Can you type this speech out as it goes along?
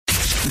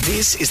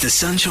This is the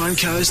Sunshine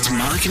Coast,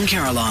 Mark and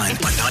Caroline on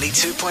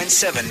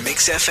 92.7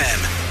 Mix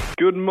FM.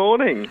 Good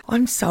morning.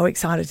 I'm so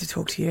excited to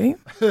talk to you.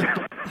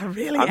 I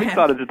really am. I'm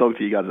excited to talk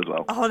to you guys as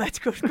well. Oh, that's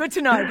good. Good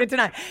to know. Good to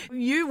know.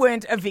 You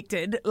weren't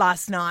evicted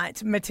last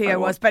night. Matteo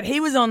was, but he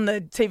was on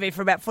the TV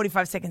for about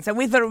 45 seconds. So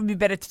we thought it would be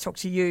better to talk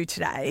to you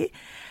today.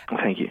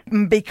 Thank you.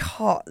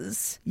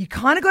 Because you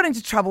kind of got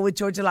into trouble with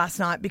Georgia last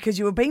night because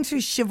you were being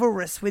too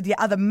chivalrous with your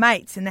other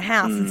mates in the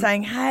house and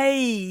saying, hey,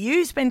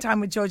 you spend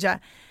time with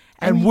Georgia.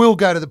 And we'll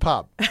go to the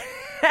pub.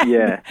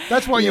 Yeah.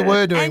 That's what you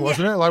were doing,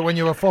 wasn't it? Like when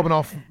you were fobbing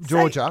off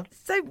Georgia.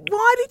 So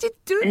why did you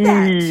do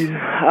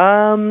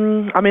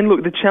that? I mean,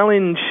 look, the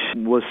challenge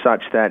was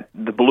such that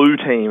the blue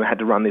team had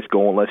to run this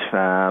gauntlet.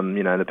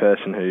 The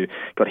person who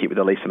got hit with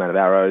the least amount of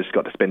arrows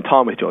got to spend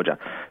time with Georgia.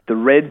 The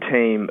red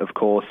team, of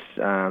course,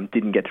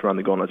 didn't get to run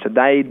the gauntlet. So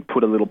they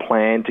put a little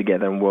plan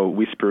together and were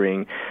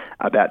whispering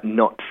about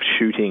not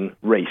shooting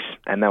Reese.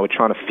 And they were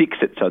trying to fix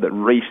it so that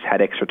Reese had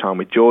extra time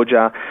with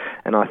Georgia.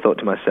 And I thought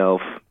to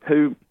myself,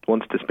 who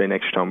wants to spend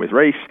extra time with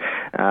Reese?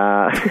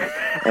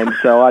 And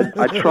so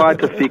I tried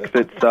to fix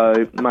it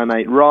so my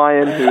mate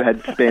Ryan, who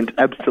had spent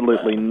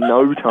absolutely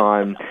no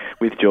time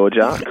with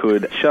Georgia,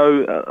 could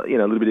show a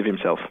little bit of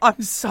himself.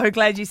 I'm so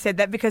glad you said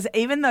that because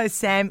even though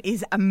Sam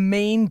is a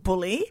mean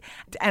bully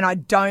and I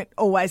don't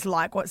always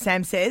like what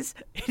Sam says,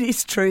 it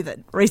is true that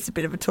Reese is a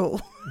bit of a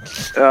tool.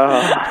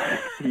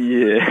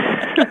 Yeah.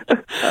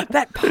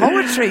 That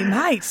poetry,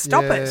 mate,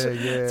 stop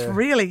it. Yeah. It's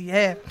really,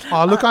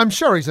 Oh, look, I'm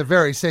sure he's a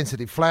very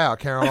sensitive flower,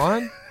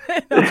 Caroline.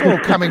 It's all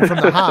coming from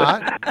the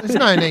heart. There's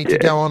no need to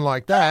go on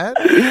like that.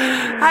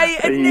 Hey,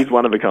 He's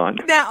one of a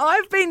kind. Now,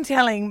 I've been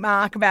telling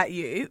Mark about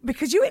you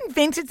because you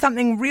invented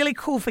something really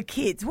cool for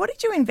kids. What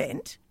did you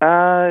invent?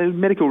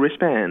 Medical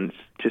wristbands,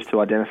 just to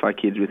identify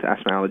kids with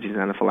asthma, allergies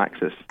and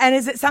anaphylaxis. And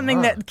is it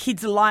something that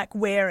kids like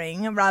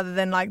wearing rather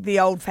than like the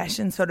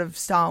old-fashioned sort of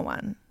style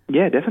one?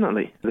 Yeah,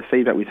 definitely. The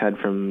feedback we've had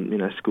from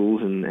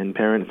schools and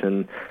parents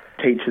and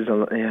teachers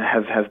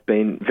have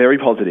been very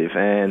positive,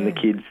 and the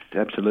kids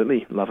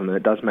absolutely love them. And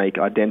it does make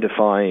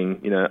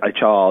identifying a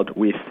child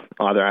with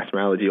either asthma,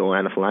 allergy or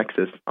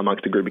anaphylaxis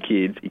amongst a group of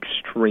kids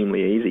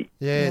extremely easy.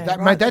 Yeah,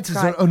 right, that's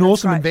great. an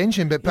awesome That's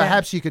invention, but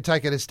perhaps you could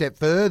take it a step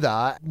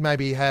further,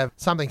 maybe have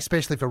something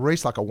specially for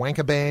Reese, like a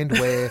wanker band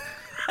where...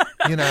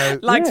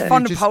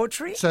 fond of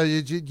poetry? So,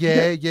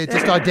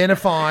 just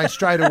identify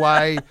straight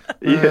away,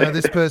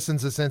 this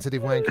person's a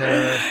sensitive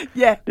wanker.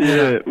 Yeah.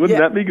 Wouldn't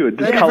that be good?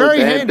 That'd be Coloured very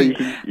band, handy.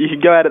 so you can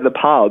go out at the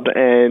pub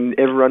and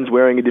everyone's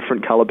wearing a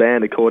different colour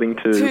band according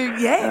to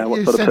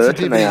what sort of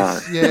person they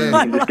are. Yeah. You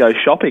can just go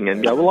shopping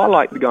and go, well, I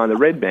like the guy in the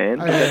red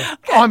band.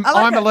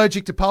 I'm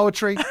allergic to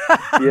poetry.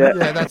 Yeah,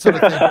 that sort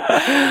of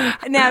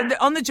thing. Now,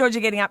 on the Georgia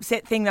getting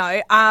upset thing,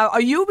 though,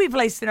 you'll be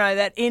pleased to know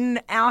that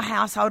in our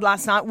household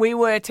last night, we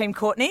were Team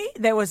Courtney.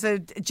 There was a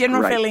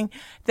general feeling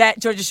that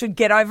Georgia should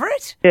get over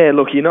it. Yeah,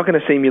 look, you're not going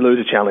to see me lose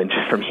a challenge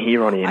from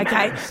here on in.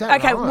 Okay.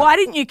 Right? Why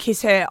didn't you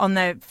kiss her on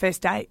the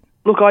first date?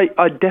 Look,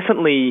 I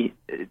definitely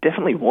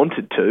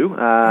wanted to.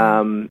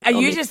 Are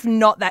you just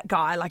not that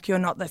guy? Like you're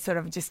not the sort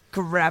of just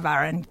grab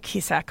her and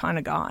kiss her kind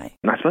of guy?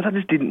 I suppose I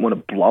just didn't want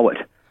to blow it.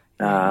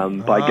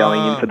 By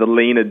going in for the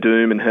Lena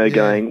Doom and her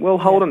going, well,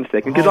 hold on a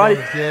second. Because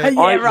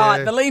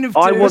the lean of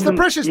two.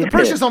 The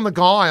pressure's on the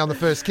guy on the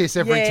first kiss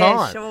every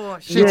time. Sure.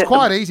 It's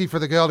quite easy for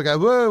the girl to go,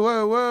 whoa,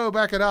 whoa, whoa,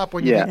 back it up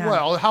when you think,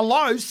 well,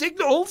 hello,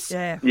 signals.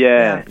 Yeah.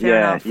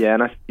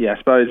 And I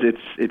suppose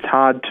it's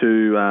hard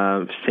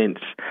to sense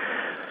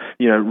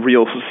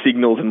real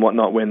signals and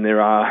whatnot when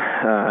there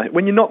are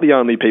when you're not the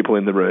only people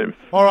in the room.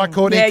 All right,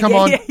 Courtney, come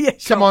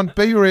on,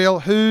 be real.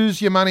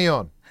 Who's your money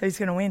on? Who's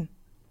going to win?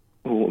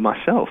 Well,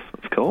 myself,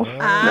 of course.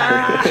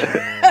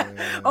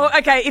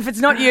 Okay, if it's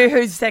not you,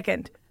 who's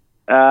second?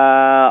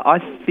 I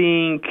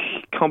think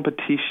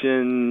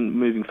competition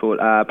moving forward,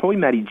 probably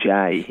Matty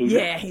J. He's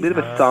a bit of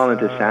a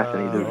silent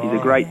assassin. He's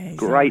a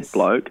great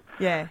bloke.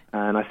 Yeah.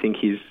 And I think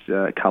his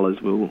colours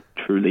will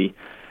truly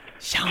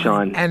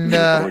shine.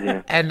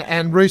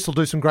 And Reese will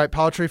do some great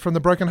poetry from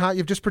the broken heart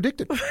you've just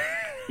predicted.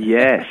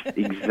 Yes,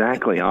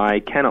 exactly. I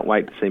cannot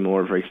wait to see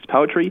more of Reese's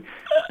poetry.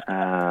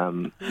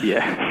 Hey,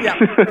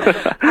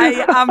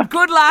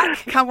 good luck.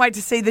 Can't wait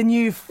to see the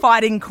new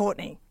Fighting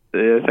Courtney.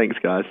 Thanks,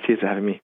 guys. Cheers for having me.